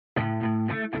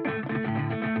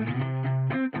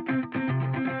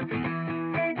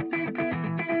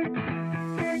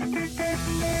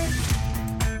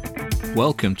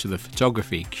Welcome to the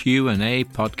Photography Q&A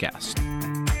podcast.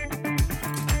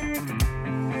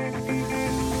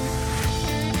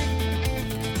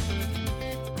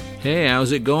 Hey,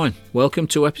 how's it going? Welcome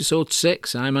to episode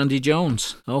 6. I'm Andy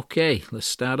Jones. Okay, let's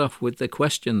start off with the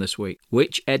question this week.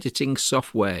 Which editing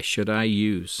software should I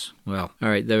use? Well,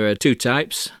 alright, there are two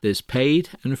types. There's paid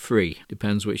and free.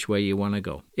 Depends which way you want to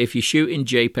go. If you shoot in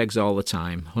JPEGs all the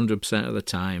time, 100% of the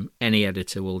time, any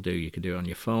editor will do. You can do it on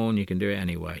your phone, you can do it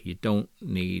anywhere. You don't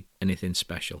need anything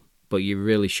special. But you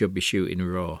really should be shooting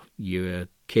RAW. You're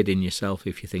kidding yourself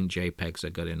if you think JPEGs are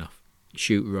good enough.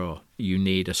 Shoot RAW. You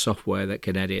need a software that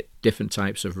can edit different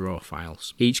types of RAW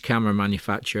files. Each camera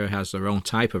manufacturer has their own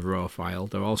type of RAW file.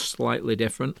 They're all slightly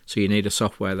different, so you need a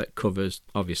software that covers,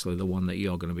 obviously, the one that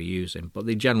you're going to be using, but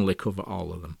they generally cover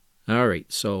all of them.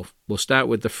 Alright, so we'll start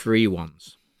with the free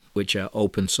ones, which are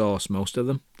open source, most of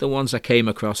them. The ones I came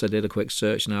across, I did a quick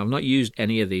search. Now, I've not used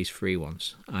any of these free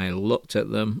ones. I looked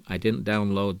at them, I didn't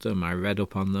download them, I read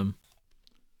up on them.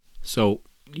 So,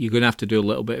 you're going to have to do a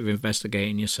little bit of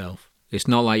investigating yourself. It's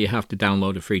not like you have to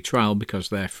download a free trial because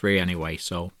they're free anyway,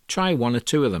 so try one or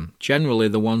two of them. Generally,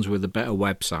 the ones with the better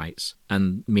websites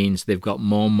and means they've got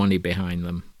more money behind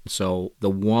them. So the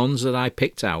ones that I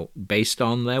picked out based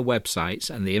on their websites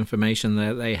and the information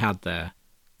that they had there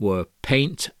were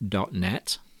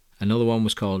Paint.net. Another one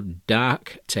was called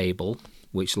Darktable,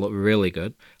 which looked really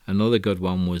good. Another good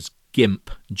one was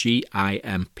GIMP,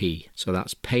 G-I-M-P. So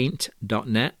that's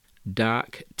Paint.net,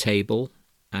 Darktable,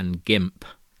 and GIMP.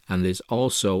 And there's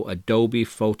also Adobe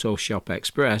Photoshop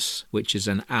Express, which is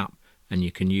an app, and you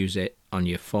can use it on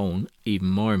your phone, even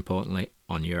more importantly,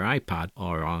 on your iPad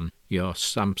or on your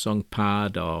Samsung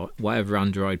pad or whatever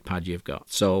Android pad you've got.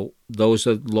 So those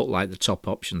look like the top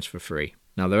options for free.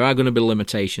 Now, there are going to be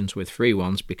limitations with free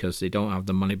ones because they don't have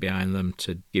the money behind them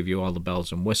to give you all the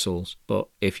bells and whistles. But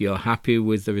if you're happy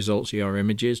with the results of your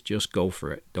images, just go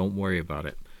for it. Don't worry about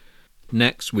it.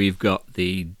 Next, we've got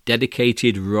the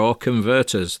dedicated RAW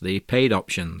converters, the paid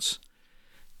options.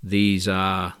 These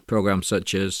are programs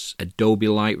such as Adobe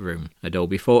Lightroom,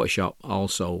 Adobe Photoshop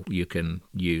also you can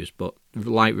use, but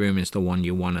Lightroom is the one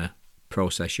you want to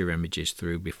process your images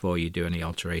through before you do any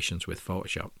alterations with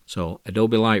Photoshop. So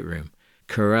Adobe Lightroom,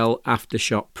 Corel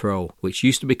Aftershot Pro, which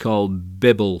used to be called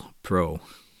Bibble Pro.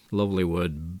 Lovely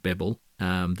word, Bibble.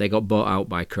 They got bought out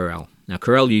by Corel. Now,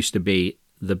 Corel used to be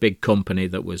the big company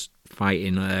that was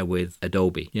fighting there with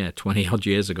Adobe. 20 odd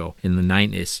years ago. In the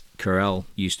 90s, Corel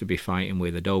used to be fighting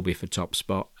with Adobe for top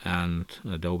spot and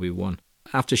Adobe won.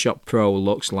 Aftershot Pro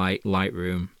looks like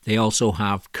Lightroom. They also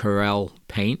have Corel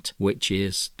Paint, which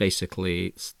is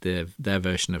basically their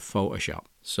version of Photoshop.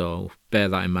 So bear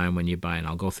that in mind when you're buying.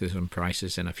 I'll go through some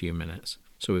prices in a few minutes.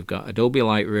 So we've got Adobe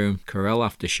Lightroom, Corel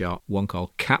Aftershot, one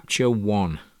called Capture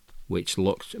One, which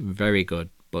looks very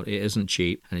good, but it isn't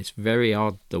cheap, and it's very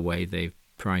odd the way they've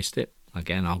priced it.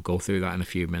 Again, I'll go through that in a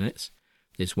few minutes.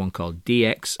 There's one called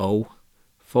DxO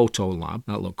Photo Lab.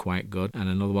 That looked quite good. And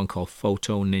another one called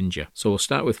Photo Ninja. So we'll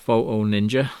start with Photo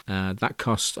Ninja. That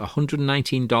costs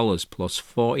 $119 plus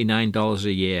 $49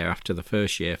 a year after the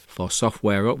first year for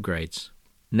software upgrades.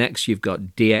 Next, you've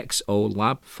got DxO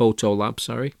Lab, Photo Lab,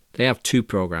 sorry. They have two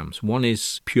programs. One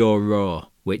is Pure Raw,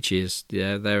 which is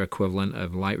their equivalent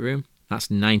of Lightroom. That's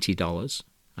 $90.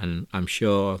 And I'm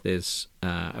sure there's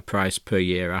a price per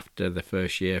year after the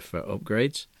first year for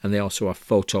upgrades. And they also have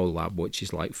Photo Lab, which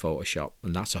is like Photoshop,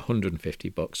 and that's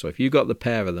 $150. So if you got the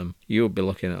pair of them, you'll be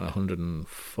looking at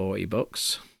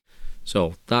 $140.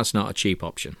 So that's not a cheap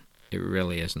option. It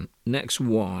really isn't. Next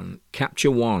one, Capture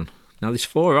One. Now there's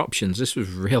 4 options. This was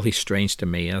really strange to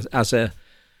me. As a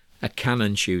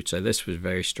Canon shooter, this was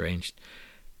very strange.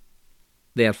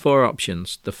 They had 4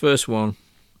 options. The first one,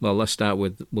 well, let's start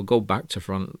with, we'll go back to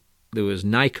front. There was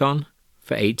Nikon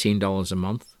for $18 a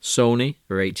month, Sony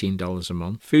for $18 a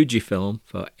month, Fujifilm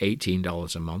for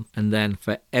 $18 a month, and then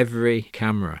for every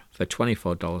camera for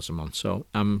 $24 a month. So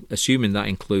I'm assuming that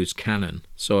includes Canon.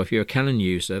 So if you're a Canon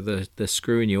user, they're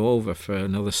screwing you over for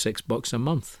another $6 a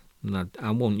month. And I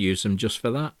won't use them just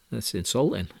for that. That's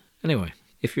insulting. Anyway,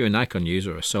 if you're a Nikon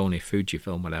user or a Sony,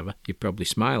 Fujifilm, whatever, you're probably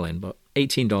smiling, but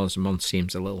 $18 a month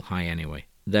seems a little high anyway.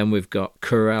 Then we've got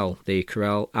Corel, the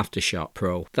Corel Aftershot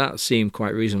Pro. That seemed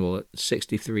quite reasonable at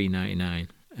 $63.99.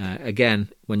 Again,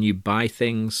 when you buy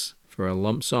things for a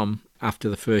lump sum, after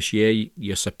the first year,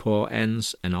 your support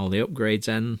ends and all the upgrades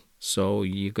end. So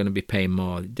you're going to be paying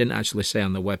more. It didn't actually say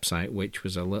on the website, which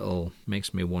was a little,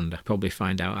 makes me wonder. Probably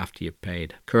find out after you've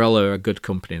paid. Corel are a good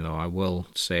company though, I will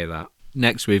say that.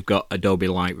 Next we've got Adobe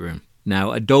Lightroom.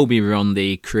 Now Adobe run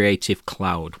the Creative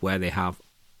Cloud where they have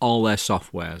all their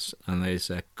softwares, and there's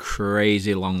a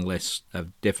crazy long list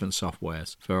of different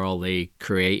softwares for all the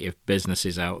creative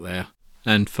businesses out there.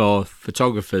 And for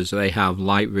photographers, they have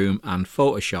Lightroom and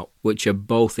Photoshop, which are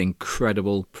both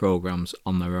incredible programs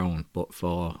on their own. But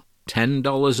for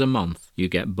 $10 a month, you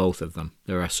get both of them.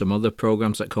 There are some other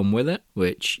programs that come with it,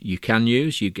 which you can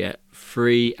use. You get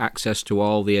free access to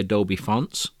all the Adobe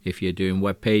fonts if you're doing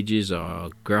web pages or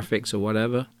graphics or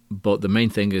whatever. But the main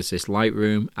thing is this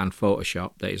Lightroom and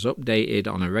Photoshop that is updated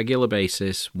on a regular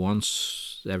basis,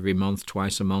 once every month,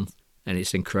 twice a month. And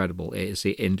it's incredible. It is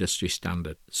the industry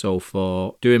standard. So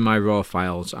for doing my raw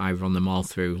files, I run them all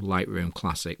through Lightroom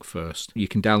Classic first. You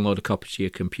can download a copy to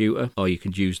your computer, or you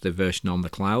can use the version on the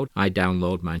cloud. I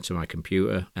download mine to my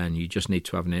computer, and you just need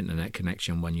to have an internet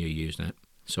connection when you're using it,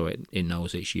 so it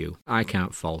knows it's you. I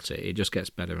can't fault it. It just gets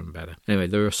better and better. Anyway,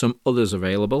 there are some others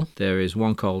available. There is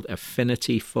one called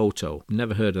Affinity Photo.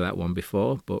 Never heard of that one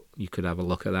before, but you could have a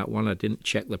look at that one. I didn't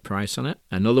check the price on it.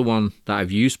 Another one that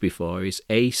I've used before is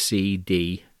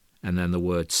ACD, and then the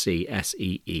word C,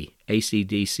 S-E-E,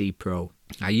 ACDC Pro.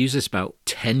 I used this about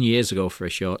 10 years ago for a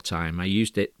short time. I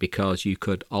used it because you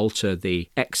could alter the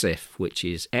EXIF, which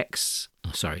is EXIF,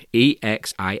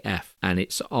 and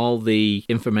it's all the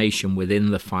information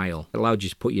within the file. It allowed you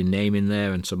to put your name in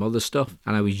there and some other stuff,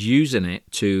 and I was using it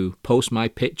to post my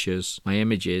pictures, my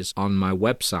images on my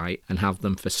website and have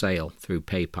them for sale through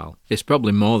PayPal. It's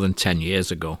probably more than 10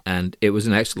 years ago, and it was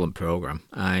an excellent program.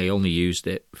 I only used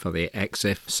it for the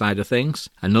EXIF side of things.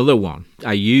 Another one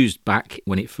I used back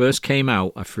when it first came out,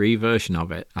 a free version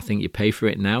of it. I think you pay for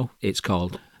it now. It's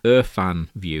called Irfan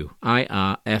View,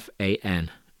 IRFAN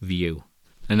View.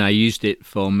 And I used it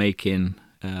for making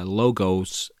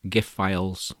logos, GIF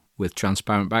files with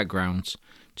transparent backgrounds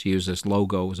to use as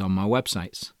logos on my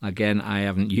websites. Again, I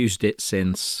haven't used it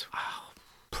since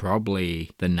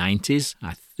probably the 90s.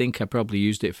 I think I probably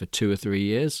used it for 2 or 3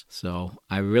 years. So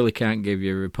I really can't give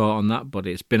you a report on that, but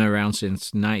it's been around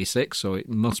since 96, so it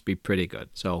must be pretty good.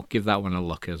 So give that one a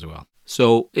look as well.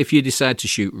 So if you decide to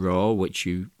shoot RAW, which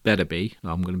you better be,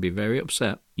 I'm going to be very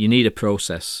upset, you need a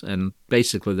process. And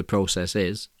basically the process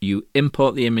is you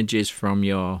import the images from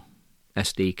your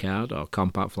SD card or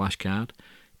compact flash card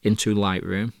into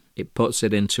Lightroom. It puts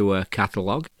it into a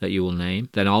catalog that you will name.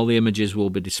 Then all the images will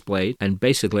be displayed. And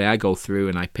basically I go through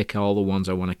and I pick all the ones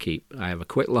I want to keep. I have a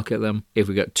quick look at them. If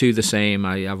we got two the same,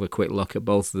 I have a quick look at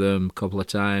both of them a couple of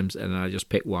times, and I just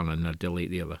pick one and I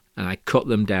delete the other. And I cut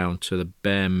them down to the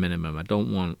bare minimum. I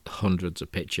don't want hundreds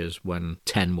of pictures when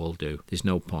 10 will do. There's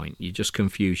no point. You just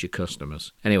confuse your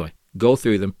customers. Anyway, go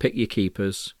through them, pick your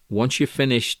keepers. Once you've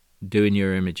finished doing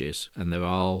your images and they're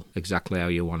all exactly how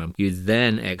you want them, you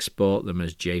then export them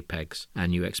as JPEGs,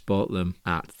 and you export them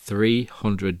at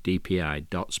 300 dpi,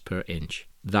 dots per inch.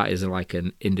 That is like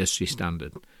an industry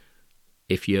standard.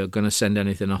 If you're going to send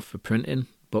anything off for printing,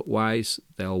 book-wise,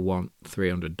 they'll want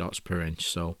 300 dots per inch.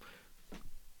 So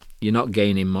you're not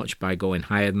gaining much by going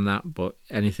higher than that, but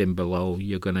anything below,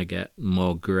 you're going to get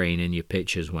more grain in your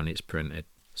pictures when it's printed.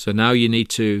 So now you need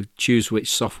to choose which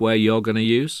software you're going to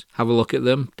use. Have a look at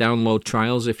them. Download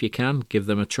trials if you can. Give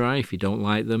them a try. If you don't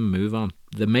like them, move on.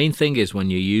 The main thing is when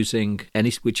you're using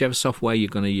whichever software you're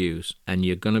going to use, and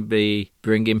you're going to be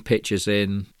bringing pictures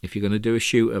in. If you're going to do a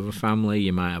shoot of a family,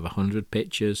 you might have 100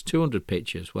 pictures, 200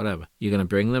 pictures, whatever. You're going to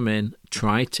bring them in.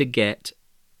 Try to get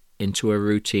into a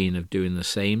routine of doing the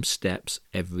same steps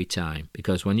every time,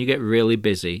 because when you get really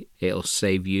busy, it'll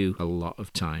save you a lot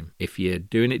of time. If you're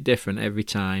doing it different every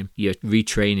time, you're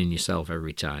retraining yourself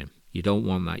every time. You don't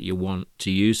want that. You want to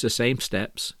use the same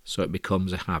steps so it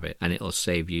becomes a habit, and it'll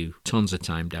save you tons of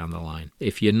time down the line.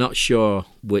 If you're not sure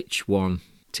which one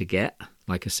to get,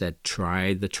 like I said,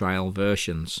 try the trial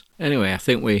versions. Anyway, I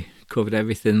think we covered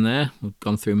everything there. We've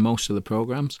gone through most of the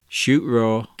programs. Shoot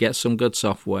RAW, get some good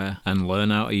software, and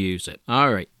learn how to use it.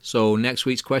 Alright, so next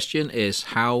week's question is,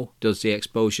 how does the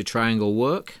exposure triangle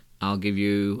work? I'll give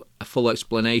you a full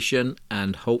explanation,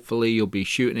 and hopefully you'll be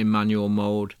shooting in manual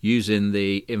mode using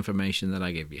the information that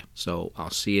I give you. So I'll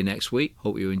see you next week.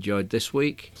 Hope you enjoyed this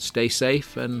week. Stay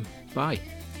safe, and bye.